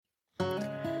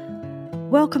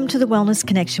Welcome to the Wellness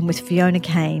Connection with Fiona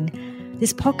Kane.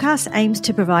 This podcast aims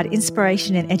to provide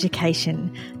inspiration and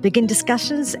education, begin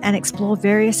discussions and explore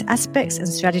various aspects and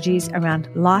strategies around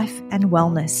life and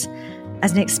wellness.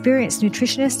 As an experienced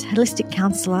nutritionist, holistic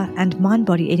counsellor and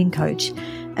mind-body eating coach,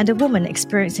 and a woman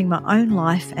experiencing my own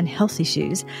life and health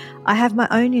issues, I have my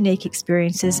own unique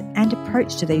experiences and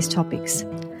approach to these topics.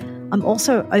 I'm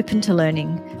also open to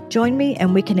learning. Join me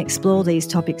and we can explore these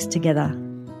topics together.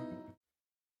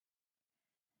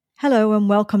 Hello and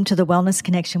welcome to the Wellness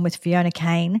Connection with Fiona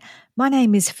Kane. My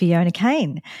name is Fiona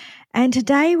Kane, and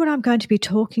today what I'm going to be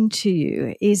talking to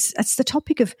you it's the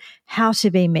topic of how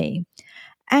to be me.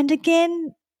 And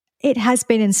again, it has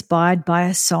been inspired by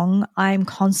a song. I'm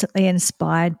constantly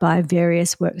inspired by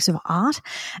various works of art,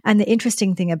 and the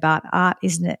interesting thing about art,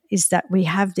 isn't it, is that we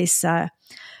have this.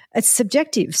 It's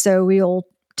subjective, so we all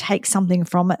take something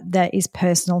from it that is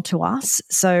personal to us.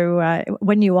 So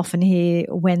when you often hear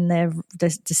when the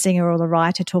singer or the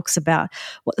writer talks about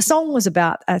what the song was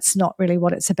about, that's not really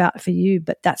what it's about for you,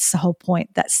 but that's the whole point.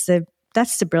 That's the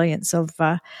brilliance of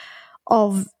art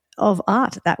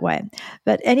that way.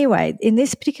 But anyway, in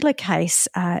this particular case,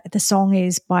 the song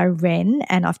is by Ren,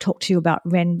 and I've talked to you about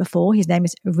Ren before. His name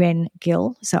is Ren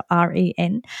Gill, so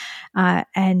R-E-N,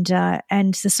 and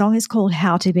the song is called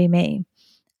How to Be Me.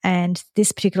 And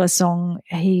this particular song,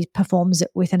 he performs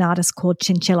it with an artist called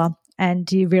Chinchilla,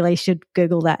 and you really should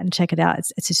Google that and check it out.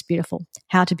 It's just beautiful.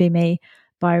 How to Be Me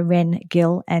by Ren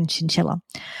Gill and Chinchilla.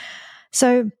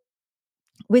 So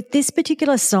with this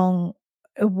particular song,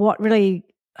 what really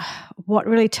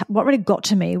got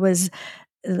to me was,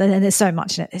 and there's so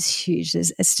much in it, it's huge.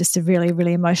 It's just a really,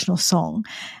 really emotional song,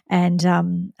 and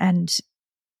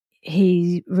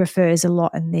he refers a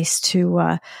lot in this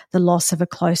to the loss of a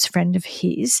close friend of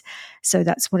his. So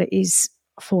that's what it is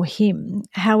for him.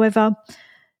 However,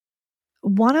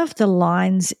 one of the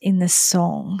lines in the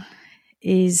song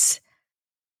is,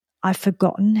 "I've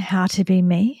forgotten how to be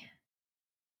me."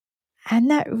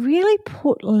 And that really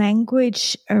put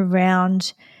language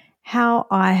around how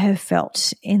I have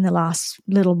felt in the last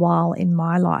little while in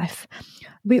my life.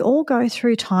 We all go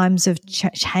through times of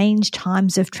change,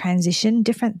 times of transition,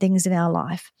 different things in our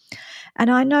life. And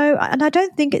I know, and I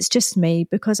don't think it's just me,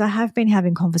 because I have been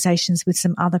having conversations with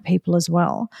some other people as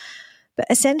well. But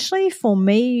essentially for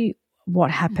me, what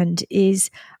happened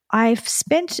is I've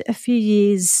spent a few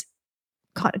years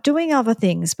kind of doing other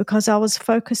things because I was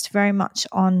focused very much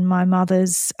on my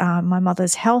mother's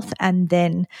health, and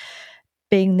then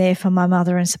being there for my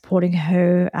mother and supporting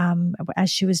her as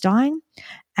she was dying.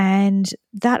 And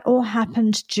that all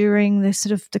happened during the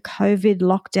sort of the COVID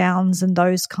lockdowns and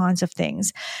those kinds of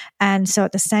things. And so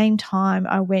at the same time,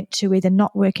 I went to either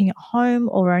not working at home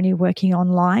or only working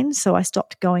online. So I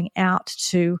stopped going out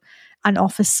to an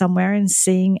office somewhere and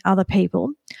seeing other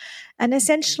people. And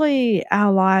essentially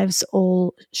our lives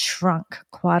all shrunk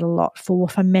quite a lot.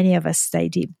 For many of us, they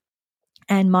did.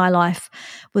 And my life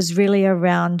was really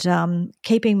around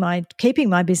keeping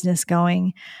my business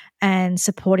going and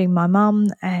supporting my mum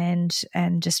and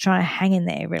just trying to hang in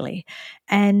there, really.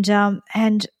 And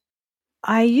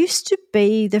I used to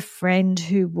be the friend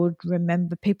who would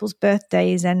remember people's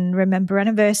birthdays and remember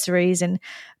anniversaries and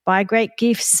buy great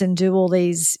gifts and do all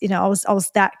these, I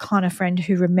was that kind of friend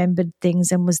who remembered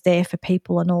things and was there for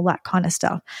people and all that kind of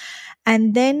stuff.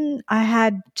 And then I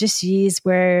had just years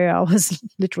where I was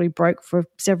literally broke for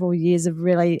several years of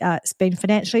really, it's been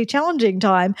financially challenging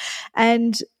time.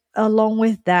 And along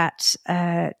with that,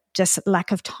 just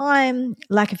lack of time,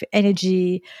 lack of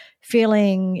energy,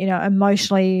 feeling,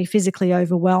 emotionally, physically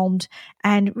overwhelmed,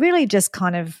 and really just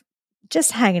kind of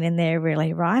just hanging in there,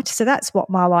 really, right? So that's what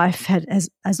my life has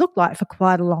looked like for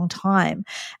quite a long time.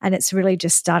 And it's really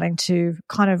just starting to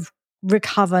kind of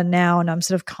recover now, and I'm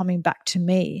sort of coming back to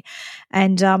me.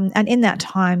 And in that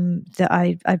time that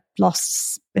I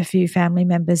lost a few family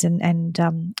members and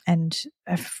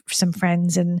some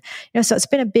friends, and so it's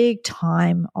been a big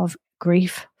time of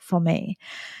grief for me.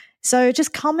 So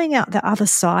just coming out the other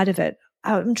side of it,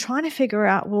 I'm trying to figure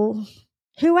out, well,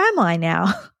 who am I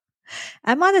now?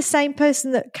 Am I the same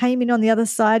person that came in on the other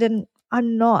side? And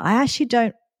I'm not. I actually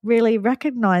don't really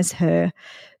recognize her,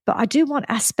 but I do want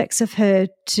aspects of her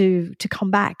to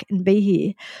come back and be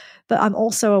here. But I'm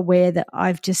also aware that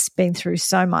I've just been through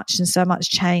so much and so much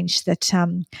change that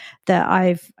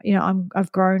I've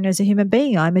grown as a human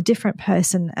being. I'm a different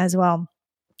person as well.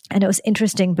 And it was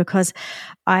interesting because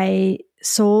I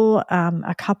saw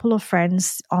a couple of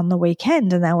friends on the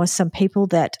weekend, and there were some people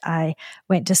that I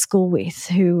went to school with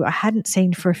who I hadn't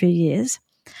seen for a few years.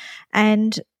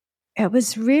 And it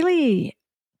was really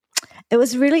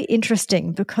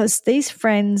interesting because these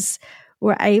friends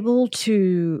were able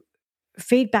to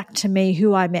feedback to me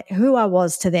who I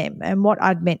was to them and what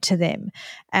I'd meant to them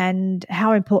and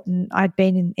how important I'd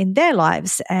been in their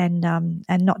lives and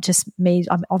not just me.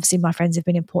 Obviously my friends have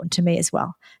been important to me as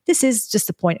well. This is just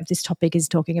the point of this topic, is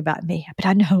talking about me, but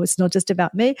I know it's not just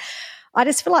about me. I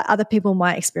just feel like other people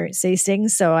might experience these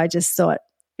things. So I just thought,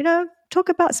 talk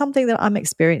about something that I'm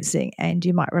experiencing and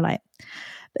you might relate.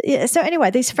 But yeah, so anyway,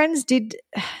 these friends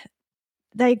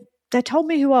they told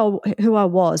me who I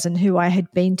was and who I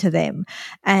had been to them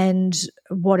and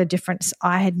what a difference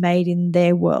I had made in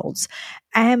their worlds.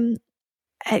 And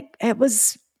it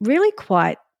was really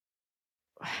quite,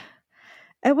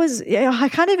 I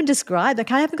can't even describe,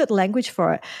 I haven't got language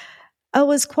for it. It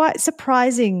was quite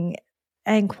surprising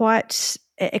and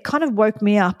it kind of woke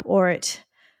me up, or it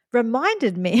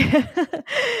reminded me.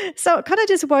 So it kind of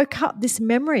just woke up this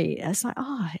memory. It's like,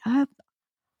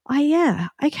 yeah,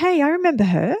 okay, I remember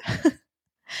her.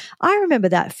 I remember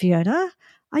that Fiona.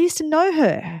 I used to know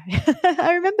her.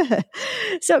 I remember her.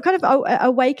 So it kind of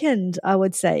awakened, I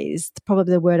would say, is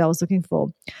probably the word I was looking for.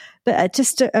 But it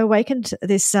just awakened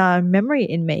this memory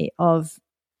in me of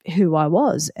who I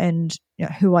was and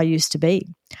who I used to be.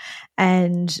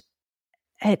 And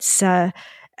it's so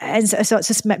it's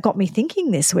just got me thinking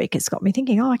this week. It's got me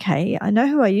thinking, okay, I know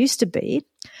who I used to be.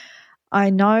 I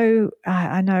know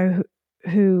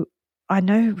who I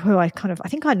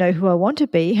think I know who I want to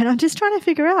be, and I'm just trying to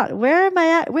figure out where am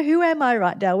I at? Who am I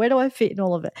right now? Where do I fit in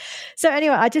all of it? So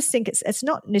anyway, I just think it's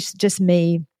not just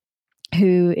me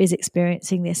who is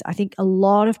experiencing this. I think a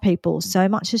lot of people, so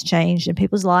much has changed and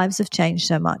people's lives have changed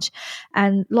so much,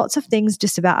 and lots of things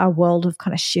just about our world have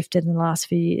kind of shifted in the last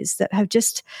few years that have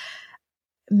just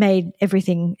made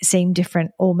everything seem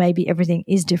different, or maybe everything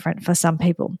is different for some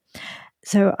people.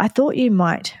 So I thought you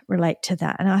might relate to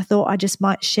that, and I thought I just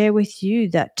might share with you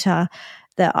that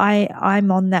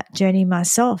I'm on that journey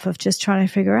myself of just trying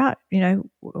to figure out,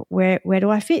 where do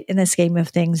I fit in the scheme of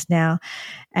things now,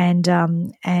 and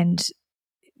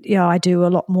I do a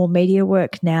lot more media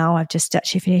work now. I've just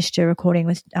actually finished a recording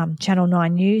with Channel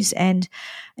 9 News, and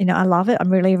I love it.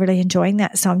 I'm really, really enjoying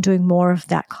that. So I'm doing more of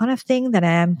that kind of thing than I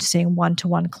am seeing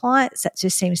one-to-one clients. That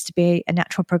just seems to be a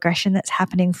natural progression that's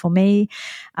happening for me.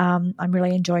 I'm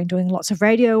really enjoying doing lots of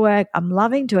radio work. I'm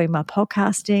loving doing my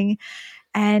podcasting,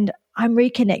 and I'm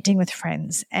reconnecting with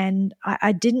friends. And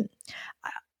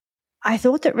I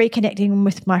thought that reconnecting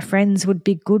with my friends would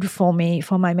be good for me,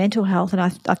 for my mental health. And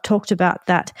I've talked about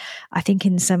that, I think,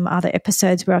 in some other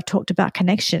episodes where I've talked about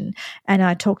connection, and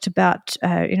I talked about,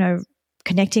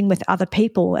 connecting with other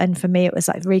people. And for me, it was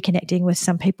like reconnecting with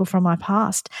some people from my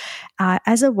past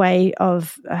as a way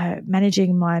of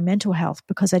managing my mental health,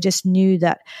 because I just knew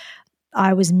that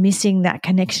I was missing that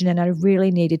connection and I really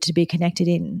needed to be connected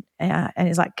in. And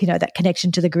it's like, that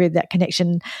connection to the grid, that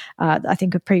connection, I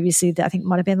think of previously, that I think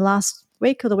might have been last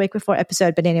week or the week before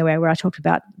episode, but anyway, where I talked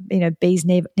about, bees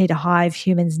need a hive,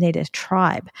 humans need a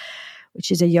tribe,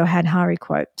 which is a Johann Hari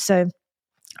quote. So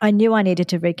I knew I needed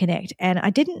to reconnect, and I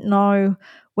didn't know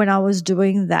when I was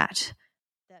doing that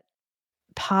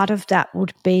part of that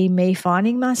would be me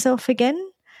finding myself again.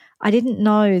 I didn't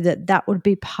know that would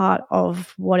be part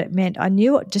of what it meant. I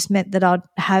knew it just meant that I'd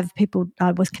have people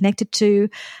I was connected to,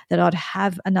 that I'd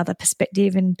have another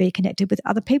perspective and be connected with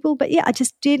other people. But yeah, I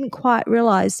just didn't quite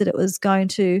realize that it was going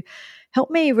to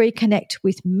help me reconnect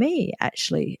with me,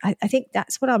 actually. I think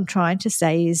that's what I'm trying to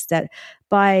say, is that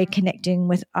by connecting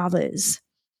with others,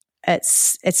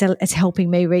 it's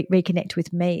helping me reconnect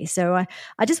with me. So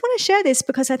I just want to share this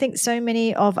because I think so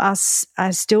many of us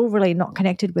are still really not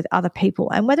connected with other people,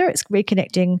 and whether it's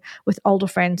reconnecting with older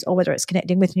friends, or whether it's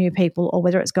connecting with new people, or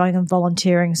whether it's going and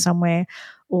volunteering somewhere,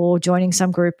 or joining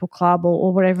some group or club,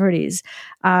 or whatever it is,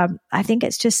 I think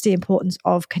it's just the importance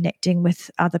of connecting with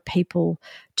other people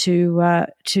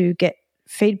to get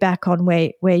feedback on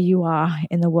where you are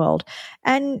in the world.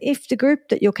 And if the group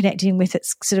that you're connecting with,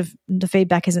 it's sort of the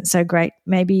feedback isn't so great,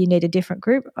 maybe you need a different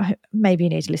group. Maybe you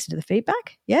need to listen to the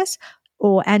feedback, yes,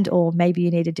 or maybe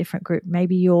you need a different group.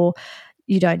 Maybe you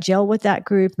don't gel with that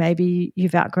group. Maybe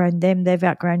you've outgrown them, they've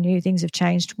outgrown you, things have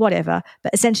changed, whatever.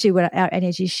 But essentially, when our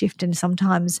energies shift, and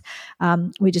sometimes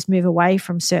we just move away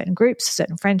from certain groups,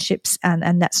 certain friendships,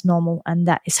 and that's normal, and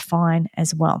that is fine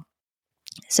as well.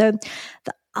 So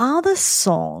the other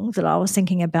song that I was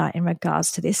thinking about in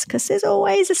regards to this, because there's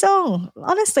always a song.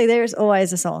 Honestly, there is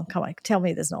always a song. Come on, tell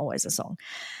me there's not always a song.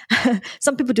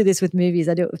 Some people do this with movies.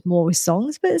 I do it more with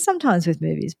songs, but sometimes with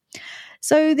movies.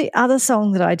 So the other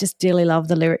song that I just dearly love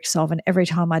the lyrics of, and every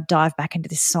time I dive back into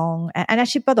this song, and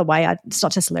actually, by the way, it's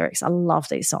not just lyrics. I love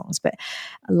these songs, but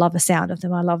I love the sound of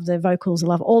them. I love the vocals. I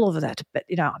love all of that. But,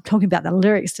 I'm talking about the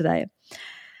lyrics today.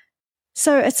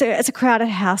 So it's a Crowded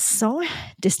House song,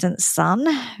 Distant Sun.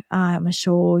 I'm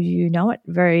sure you know it.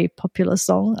 Very popular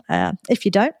song. If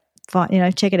you don't,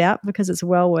 check it out because it's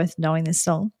well worth knowing this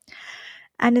song.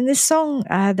 And in this song,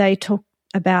 they talk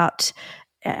about,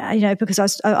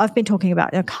 because I've been talking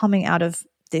about coming out of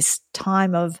this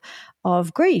time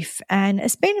of grief, and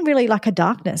it's been really like a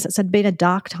darkness. It's been a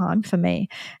dark time for me,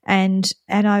 and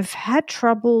I've had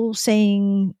trouble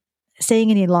seeing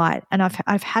any light, and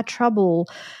I've had trouble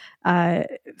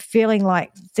feeling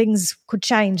like things could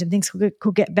change and things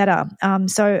could get better.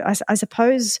 So I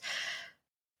suppose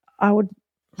I would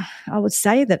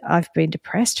say that I've been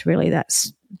depressed. Really,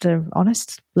 that's the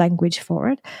honest language for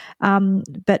it,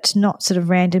 but not sort of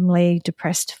randomly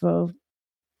depressed for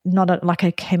not like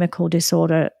a chemical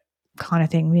disorder kind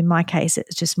of thing. In my case,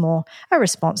 it's just more a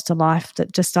response to life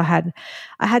that just I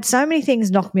had so many things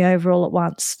knock me over all at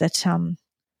once that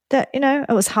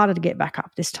it was harder to get back up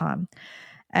this time.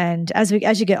 And as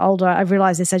you get older, I've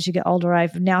realized this. As you get older,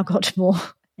 I've now got more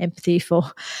empathy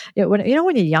for when you're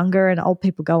younger and old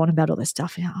people go on about all this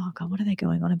stuff. Oh God, what are they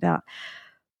going on about?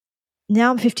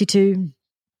 Now I'm 52,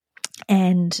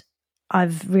 and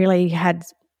I've really had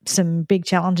some big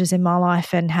challenges in my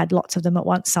life and had lots of them at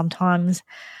once. Sometimes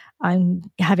I'm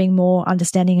having more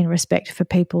understanding and respect for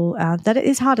people that it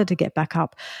is harder to get back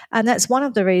up. And that's one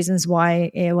of the reasons why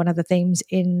one of the themes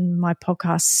in my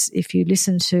podcasts, if you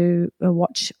listen to or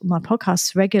watch my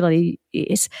podcasts regularly,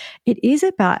 it is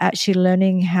about actually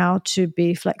learning how to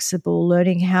be flexible,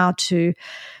 learning how to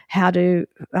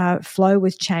flow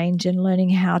with change, and learning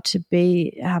how to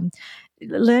be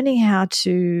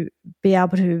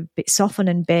able to soften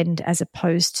and bend as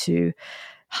opposed to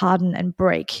harden and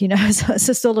break, so it's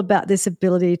just all about this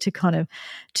ability to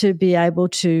be able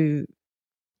to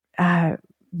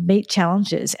meet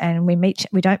challenges. And we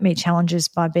don't meet challenges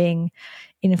by being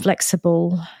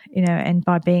inflexible, and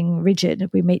by being rigid.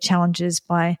 We meet challenges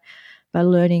by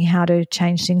learning how to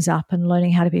change things up and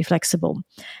learning how to be flexible.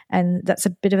 And that's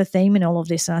a bit of a theme in all of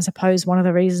this. And I suppose one of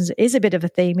the reasons it is a bit of a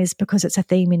theme is because it's a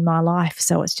theme in my life.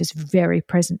 So it's just very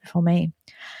present for me.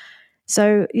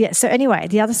 So anyway,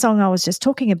 the other song I was just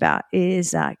talking about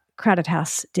is Crowded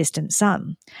House, Distant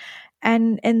Sun.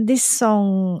 And this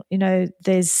song,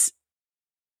 there's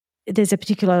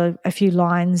a few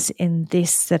lines in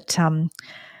this that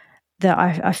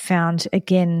I found,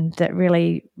 again, that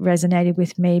really resonated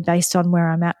with me based on where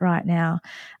I'm at right now,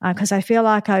 because I feel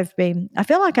like I've been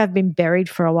buried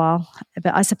for a while.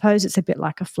 But I suppose it's a bit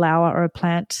like a flower or a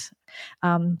plant.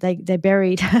 They're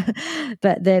buried,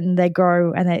 but then they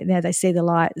grow and they see the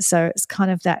light. So it's kind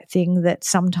of that thing that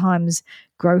sometimes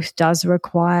growth does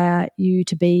require you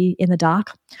to be in the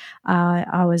dark.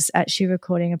 I was actually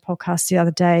recording a podcast the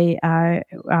other day,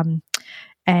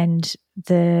 and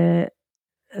the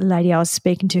lady I was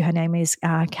speaking to, her name is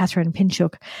Catherine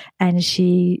Pinchuk, and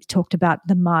she talked about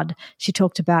the mud. She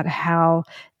talked about how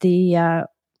the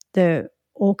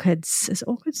orchids,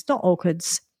 not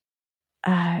orchids,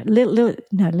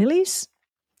 lilies?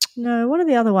 No, what are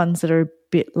the other ones that are a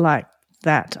bit like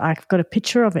that? I've got a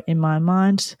picture of it in my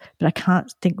mind, but I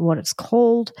can't think what it's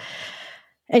called.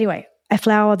 Anyway, a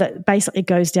flower that basically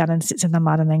goes down and sits in the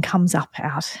mud and then comes up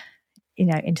out,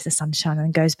 into the sunshine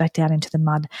and goes back down into the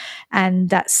mud. And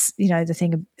that's,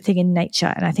 the thing in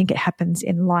nature. And I think it happens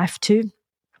in life too.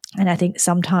 And I think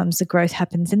sometimes the growth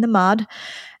happens in the mud.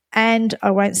 And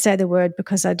I won't say the word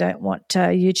because I don't want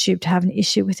YouTube to have an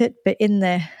issue with it, but in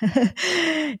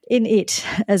it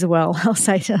as well, I'll just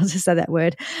say that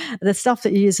word, the stuff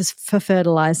that you use for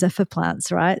fertilizer for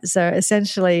plants, right? So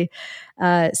essentially,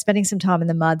 spending some time in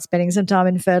the mud, spending some time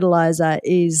in fertilizer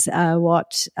is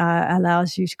what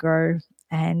allows you to grow.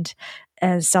 And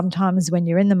sometimes when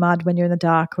you're in the mud, when you're in the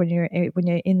dark, when you're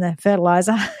in the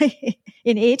fertilizer,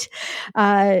 in it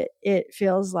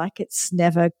feels like it's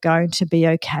never going to be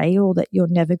okay, or that you're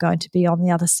never going to be on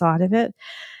the other side of it.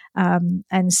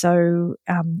 And so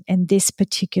in this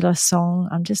particular song,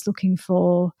 I'm just looking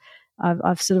for,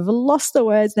 I've sort of lost the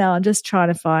words now. I'm just trying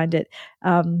to find it.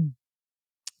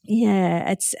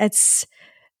 It's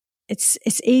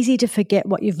easy to forget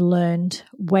what you've learned,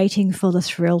 waiting for the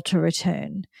thrill to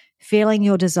return, feeling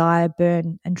your desire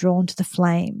burn and drawn to the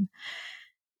flame.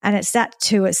 And it's that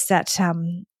too. It's that,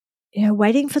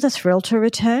 waiting for the thrill to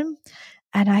return.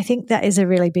 And I think that is a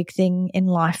really big thing in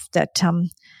life that,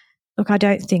 look, I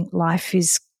don't think life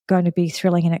is going to be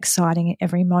thrilling and exciting at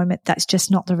every moment. That's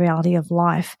just not the reality of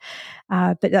life.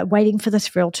 But that waiting for the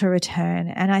thrill to return.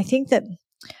 And I think that,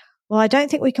 I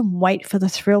don't think we can wait for the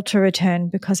thrill to return,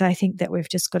 because I think that we've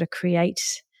just got to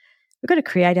create we've got to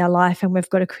create our life, and we've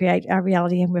got to create our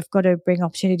reality, and we've got to bring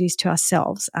opportunities to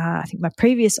ourselves. I think my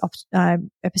previous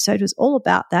episode was all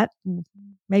about that.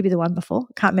 Maybe the one before.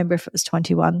 I can't remember if it was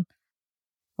 21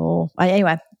 or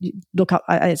anyway, look up.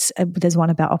 There's one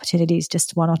about opportunities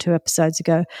just 1 or 2 episodes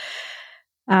ago.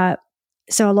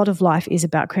 So a lot of life is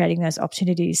about creating those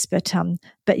opportunities,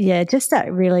 but yeah, just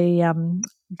that really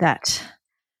that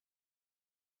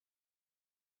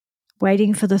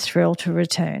waiting for the thrill to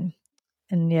return,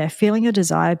 and yeah, feeling your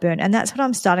desire burn, and that's what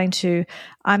I'm starting to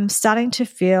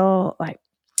feel like.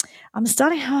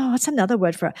 What's another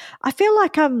word for it? I feel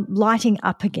like I'm lighting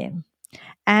up again.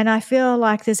 And I feel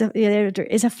like there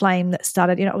is a flame that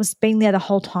started, it was been there the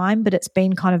whole time, but it's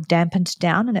been kind of dampened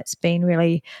down and it's been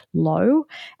really low.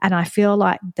 And I feel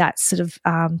like that's sort of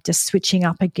just switching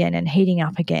up again and heating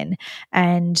up again.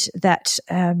 And that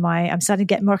I'm starting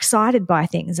to get more excited by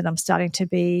things, and I'm starting to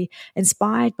be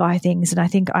inspired by things. And I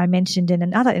think I mentioned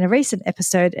in a recent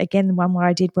episode, again, the one where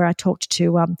I talked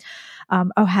to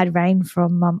Ohad Rain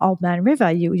from Old Man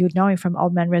River. You would know him from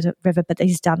Old Man River, but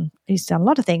he's done a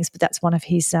lot of things. But that's one of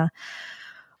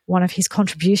his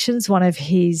contributions, one of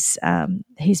his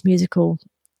musical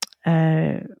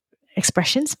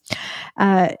expressions.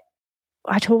 I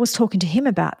was talking to him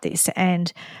about this,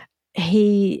 and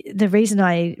the reason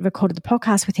I recorded the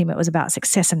podcast with him, it was about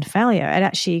success and failure. It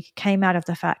actually came out of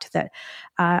the fact that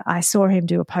I saw him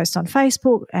do a post on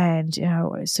Facebook, and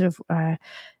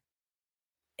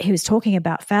he was talking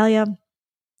about failure,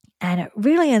 and it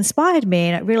really inspired me,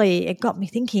 and it got me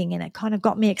thinking, and it kind of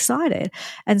got me excited.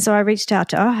 And so I reached out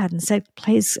to Ohad and said,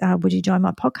 please, would you join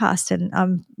my podcast?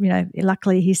 And,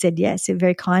 luckily he said yes. He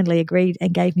very kindly agreed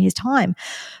and gave me his time.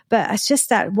 But it's just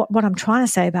that what I'm trying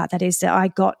to say about that is that I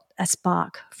got a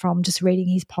spark from just reading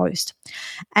his post.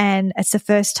 And it's the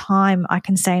first time I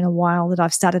can say in a while that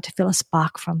I've started to feel a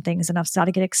spark from things, and I've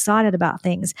started to get excited about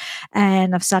things,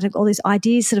 and I've started all these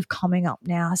ideas sort of coming up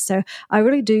now. So I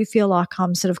really do feel like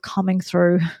I'm sort of coming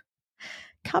through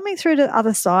the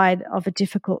other side of a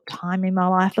difficult time in my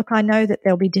life. Look, I know that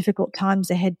there'll be difficult times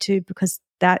ahead too, because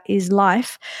that is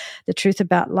life. The truth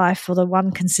about life, or the one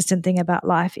consistent thing about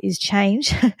life, is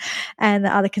change. And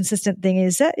the other consistent thing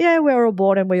is that, we're all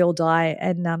born and we all die.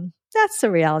 And that's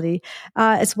the reality.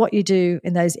 It's what you do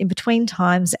in those in-between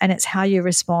times, and it's how you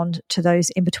respond to those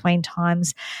in-between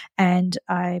times. And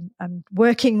I'm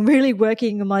really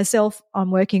working on myself.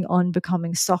 I'm working on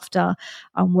becoming softer.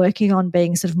 I'm working on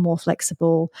being sort of more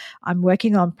flexible. I'm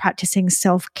working on practicing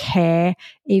self-care,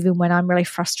 even when I'm really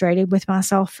frustrated with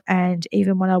myself, and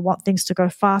even when I want things to go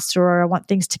faster or I want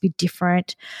things to be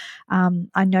different.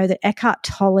 I know that Eckhart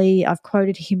Tolle, I've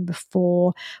quoted him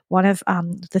before. One of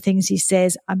the things he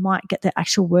says, I might get the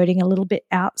actual wording a little bit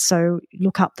out, so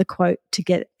look up the quote to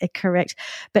get it correct.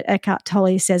 But Eckhart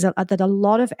Tolle says that a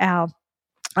lot of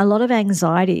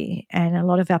anxiety and a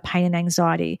lot of our pain and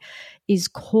anxiety is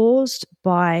caused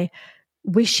by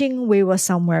wishing we were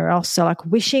somewhere else. So like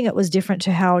wishing it was different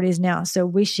to how it is now. So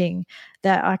wishing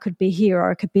that I could be here, or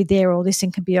I could be there, or this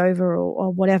thing could be over,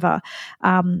 or whatever.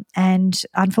 And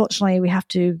unfortunately, we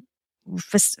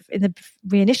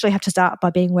initially have to start by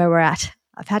being where we're at.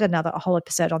 I've had a whole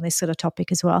episode on this sort of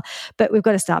topic as well, but we've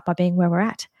got to start by being where we're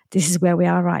at. This is where we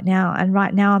are right now. And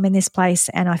right now I'm in this place,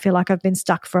 and I feel like I've been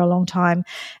stuck for a long time,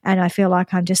 and I feel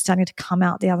like I'm just starting to come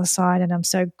out the other side, and I'm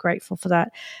so grateful for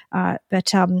that.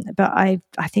 But I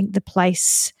think the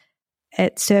place,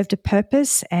 it served a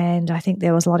purpose, and I think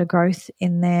there was a lot of growth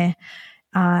in there,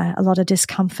 a lot of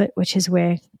discomfort, which is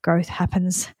where growth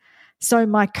happens. So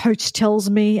my coach tells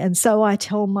me, and so I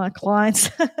tell my clients.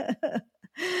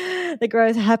 The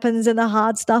growth happens in the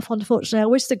hard stuff, unfortunately. I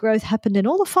wish the growth happened in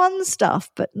all the fun stuff,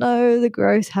 but no, the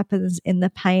growth happens in the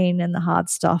pain and the hard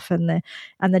stuff, and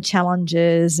the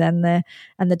challenges and the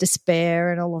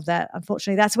despair and all of that.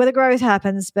 Unfortunately, that's where the growth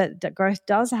happens, but the growth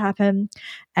does happen,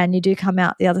 and you do come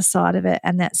out the other side of it.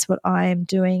 And that's what I am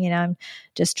doing. I'm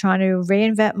just trying to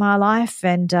reinvent my life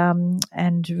and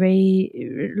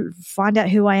find out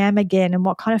who I am again, and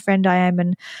what kind of friend I am,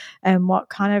 and what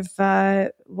kind of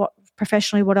what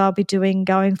professionally what I'll be doing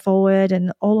going forward,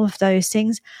 and all of those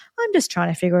things. I'm just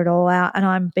trying to figure it all out, and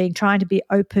I'm trying to be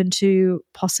open to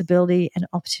possibility and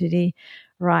opportunity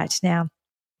right now.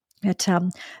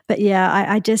 But yeah,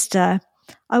 I just I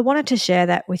wanted to share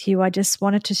that with you. I just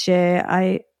wanted to share.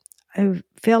 I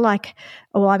feel like,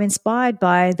 I'm inspired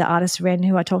by the artist Ren,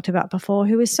 who I talked about before,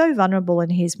 who is so vulnerable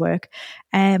in his work.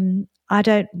 I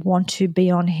don't want to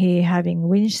be on here having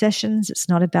whinge sessions. It's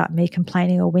not about me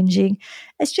complaining or whinging.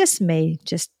 It's just me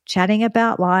just chatting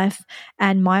about life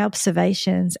and my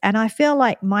observations. And I feel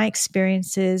like my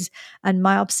experiences and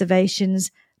my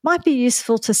observations might be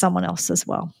useful to someone else as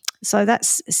well. So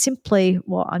that's simply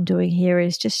what I'm doing here,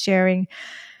 is just sharing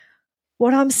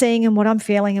what I'm seeing and what I'm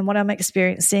feeling and what I'm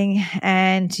experiencing,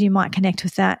 and you might connect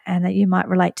with that and that you might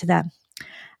relate to that.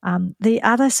 The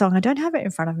other song, I don't have it in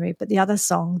front of me, but the other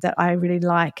song that I really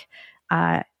like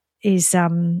is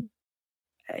when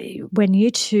you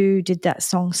two did that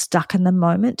song Stuck in the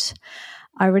Moment.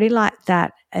 I really like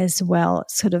that as well.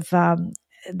 It's sort of I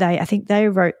think they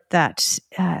wrote that.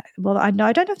 I don't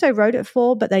know if they wrote it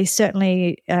for, but they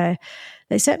certainly did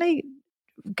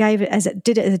it as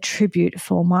a tribute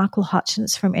for Michael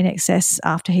Hutchence from NXS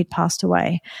after he'd passed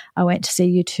away. I went to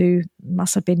see U2,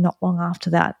 must have been not long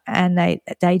after that, and they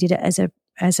did it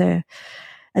as a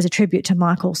tribute to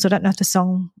Michael. So I don't know if the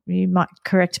song, you might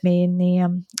correct me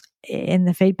in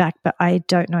the feedback, but I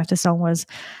don't know if the song was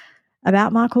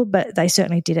about Michael, but they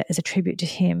certainly did it as a tribute to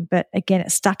him. But again,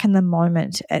 it's stuck in the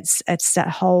moment. It's that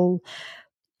whole,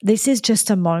 this is just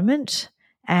a moment.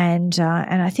 And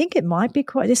I think this might be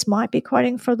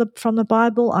quoting from the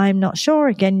Bible. I'm not sure.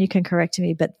 Again, you can correct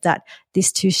me, but that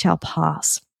this too shall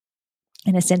pass,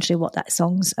 and essentially what that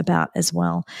song's about as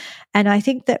well. And I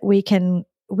think that we can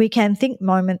think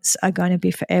moments are going to be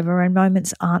forever, and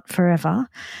moments aren't forever,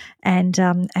 and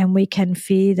we can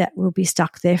fear that we'll be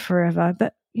stuck there forever.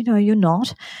 But you're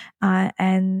not,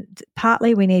 and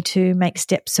partly we need to make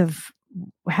steps of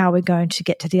how we're going to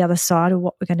get to the other side, or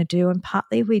what we're going to do, and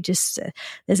partly we just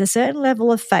there's a certain level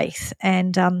of faith,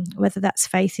 and whether that's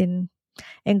faith in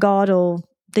God or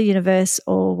the universe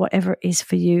or whatever it is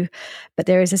for you, but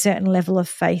there is a certain level of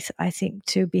faith, I think,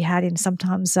 to be had in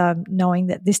sometimes knowing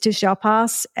that this too shall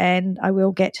pass and I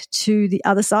will get to the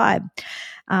other side.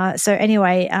 So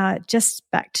anyway, just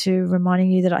back to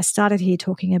reminding you that I started here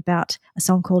talking about a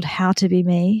song called How to Be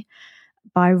Me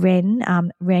by Ren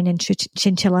and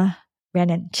Chinchilla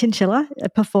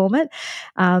perform it,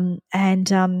 and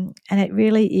it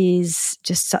really is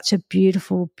just such a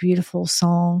beautiful, beautiful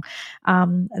song.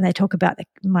 And they talk about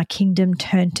my kingdom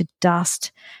turned to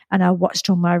dust, and I watched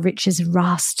all my riches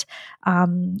rust. Have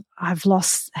I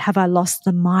lost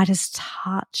the Midas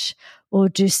touch, or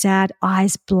do sad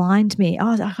eyes blind me?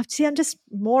 Oh, see, I'm just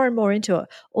more and more into it.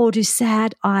 Or do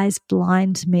sad eyes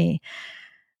blind me?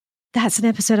 That's an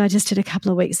episode I just did a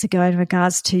couple of weeks ago in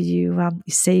regards to you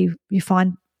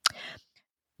find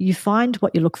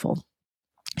what you look for.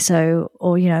 So,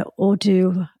 or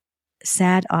do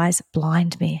sad eyes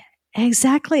blind me?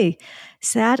 Exactly.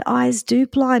 Sad eyes do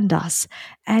blind us,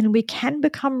 and we can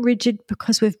become rigid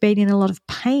because we've been in a lot of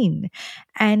pain,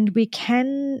 and we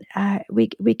can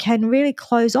really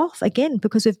close off again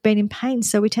because we've been in pain.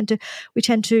 So we tend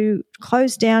to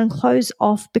close down, close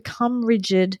off, become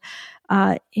rigid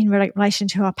in relation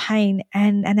to our pain,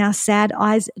 and our sad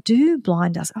eyes do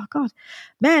blind us. Oh God,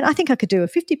 man, I think I could do a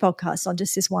 50 podcasts on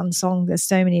just this one song. There's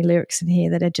so many lyrics in here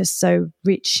that are just so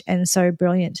rich and so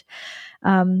brilliant.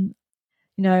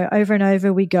 Over and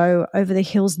over we go, over the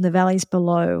hills and the valleys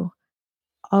below.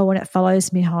 Oh, and it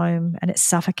follows me home and it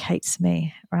suffocates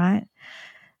me, right?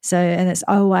 So, and it's,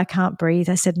 oh, I can't breathe.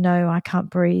 I said, no, I can't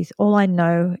breathe. All I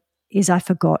know is I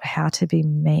forgot how to be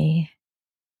me.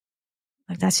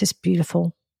 Like, that's just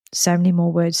beautiful. So many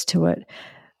more words to it.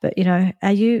 But,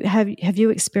 have you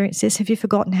experienced this? Have you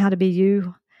forgotten how to be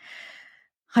you?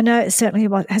 I know it's certainly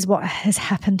what has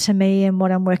happened to me and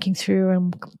what I'm working through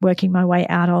and working my way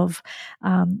out of.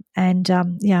 I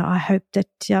hope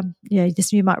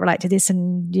that you might relate to this,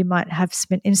 and you might have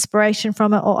some inspiration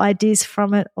from it or ideas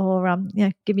from it, or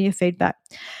give me your feedback.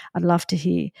 I'd love to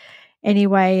hear.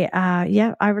 Anyway,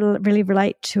 I really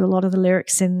relate to a lot of the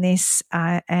lyrics in this,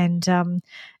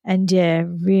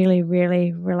 really,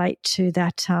 really relate to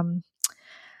that.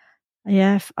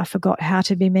 I forgot how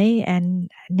to be me,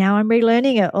 and now I'm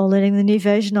relearning it or learning the new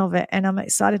version of it, and I'm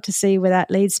excited to see where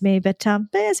that leads me. But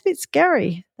it's a bit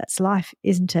scary. That's life,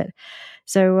 isn't it?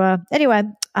 So anyway,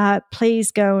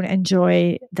 please go and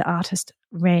enjoy the artist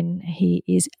Ren. He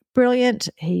is brilliant.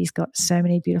 He's got so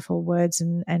many beautiful words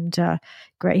and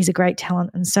great. He's a great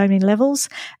talent on so many levels.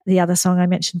 The other song I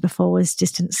mentioned before was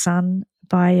Distant Sun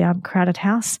by Crowded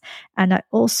House, and I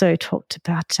also talked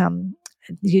about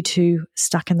U2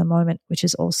 Stuck in the Moment, which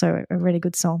is also a really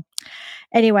good song.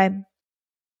 Anyway,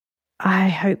 I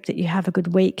hope that you have a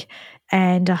good week,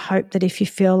 and I hope that if you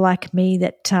feel like me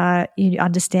that you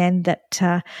understand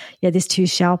that this too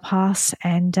shall pass,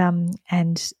 and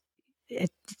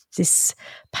this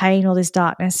pain or this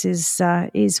darkness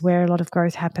is where a lot of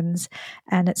growth happens,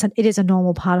 and it is a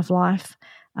normal part of life.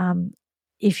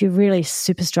 If you're really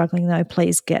super struggling though,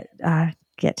 please get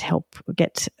get help,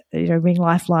 ring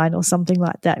Lifeline or something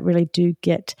like that. Really do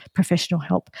get professional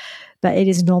help. But it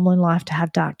is normal in life to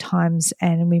have dark times,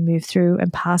 and we move through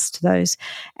and past those.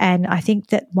 And I think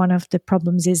that one of the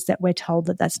problems is that we're told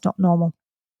that that's not normal.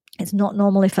 It's not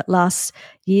normal if it lasts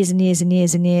years and years and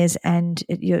years and years and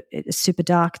it's super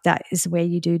dark. That is where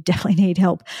you do definitely need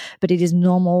help. But it is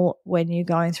normal when you're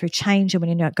going through change and when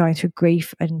you're not going through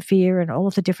grief and fear and all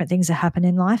of the different things that happen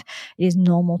in life. It is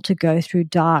normal to go through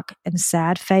dark and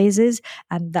sad phases,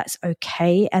 and that's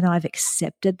okay. And I've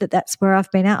accepted that that's where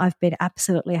I've been at. I've been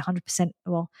absolutely 100%,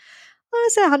 I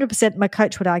say 100%. My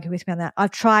coach would argue with me on that.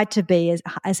 I've tried to be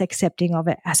as accepting of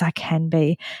it as I can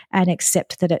be, and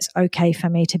accept that it's okay for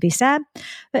me to be sad,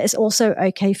 but it's also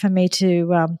okay for me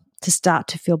to start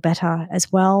to feel better as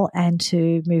well, and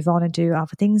to move on and do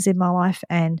other things in my life,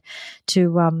 and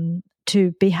to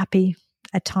be happy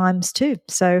at times too.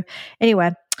 So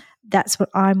anyway, that's what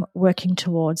I'm working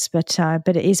towards. But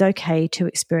it is okay to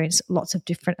experience lots of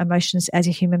different emotions as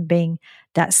a human being.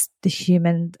 That's the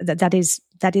human. That is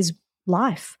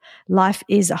life. Life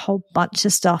is a whole bunch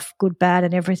of stuff, good, bad,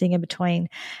 and everything in between.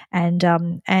 And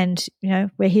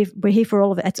we're here for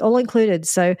all of it. It's all included.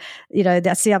 So,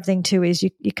 that's the other thing too, is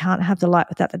you can't have the light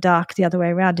without the dark. The other way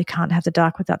around, you can't have the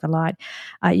dark without the light.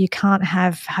 You can't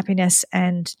have happiness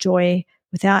and joy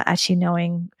without actually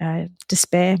knowing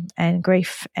despair and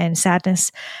grief and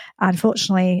sadness.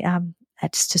 Unfortunately,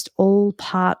 it's just all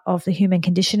part of the human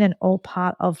condition and all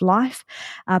part of life.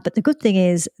 But the good thing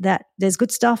is that there's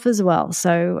good stuff as well.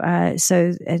 So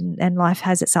life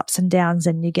has its ups and downs,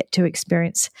 and you get to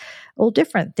experience all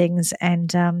different things.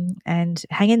 And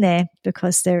hang in there,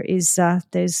 because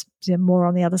there's more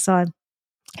on the other side.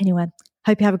 Anyway,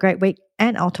 hope you have a great week,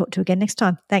 and I'll talk to you again next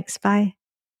time. Thanks. Bye.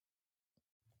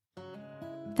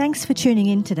 Thanks for tuning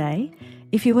in today.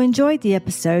 If you enjoyed the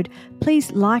episode,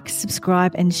 please like,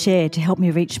 subscribe, and share to help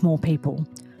me reach more people.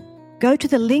 Go to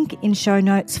the link in show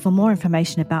notes for more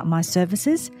information about my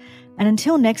services. And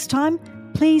until next time,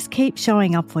 please keep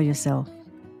showing up for yourself.